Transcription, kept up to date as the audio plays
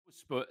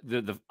But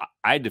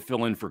I had to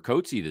fill in for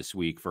Coatsy this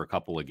week for a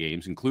couple of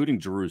games, including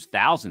Giroux's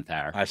 1,000th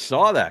hour. I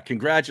saw that.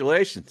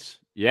 Congratulations.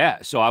 Yeah,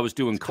 so I was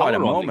doing color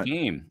on the moment.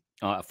 game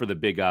for the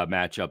big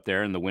matchup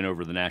there and the win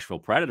over the Nashville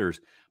Predators.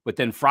 But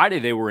then Friday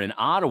they were in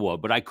Ottawa,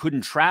 but I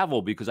couldn't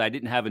travel because I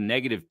didn't have a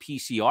negative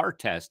PCR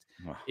test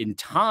in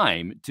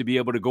time to be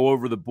able to go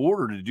over the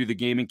border to do the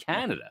game in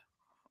Canada.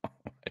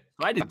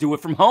 I had to do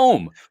it from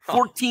home.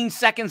 14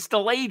 seconds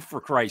delayed, for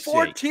Christ's sake.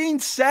 14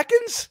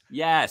 seconds?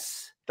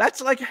 Yes.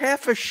 That's like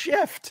half a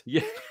shift.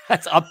 Yeah,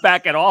 that's up,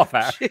 back, and off.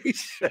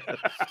 Jesus.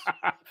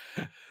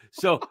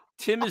 So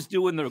Tim is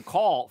doing the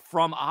call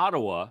from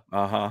Ottawa,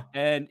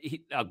 and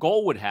a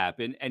goal would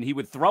happen, and he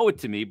would throw it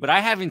to me, but I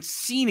haven't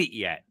seen it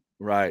yet.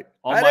 Right.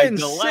 I didn't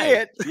see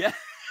it. Yeah.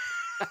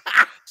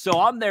 So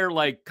I'm there,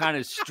 like, kind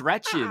of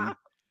stretching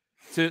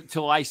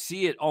till I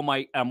see it on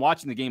I'm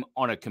watching the game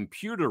on a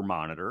computer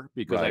monitor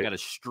because I got to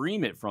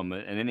stream it from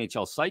an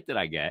NHL site that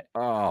I get.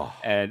 Oh.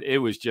 And it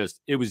was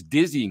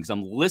dizzying because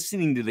I'm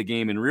listening to the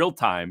game in real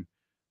time,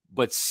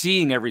 but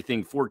seeing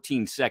everything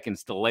 14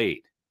 seconds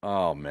delayed.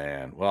 Oh,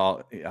 man.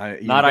 Well,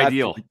 not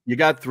ideal. You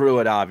got through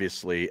it,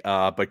 obviously.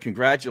 But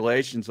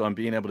congratulations on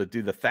being able to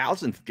do the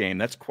 1,000th game.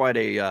 That's quite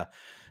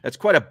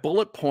a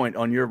bullet point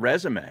on your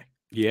resume.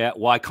 Yeah,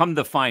 well, I come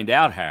to find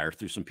out, Harry,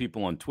 through some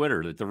people on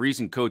Twitter, that the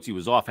reason Coatsy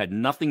was off had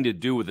nothing to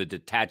do with a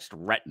detached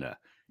retina.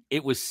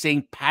 It was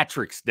St.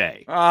 Patrick's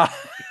Day.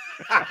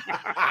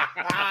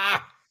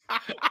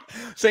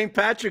 St.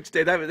 Patrick's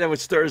Day. That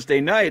was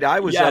Thursday night. I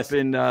was up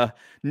in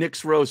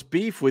Nick's Roast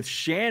Beef with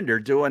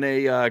Shander doing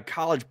a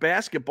college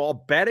basketball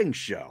betting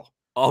show.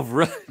 Oh,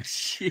 really?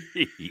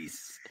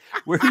 Jeez.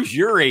 Where's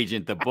your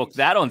agent to book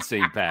that on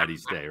St.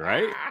 Patty's Day,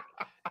 right?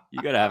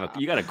 You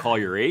gotta call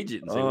your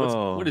agent and say,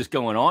 what is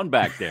going on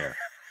back there?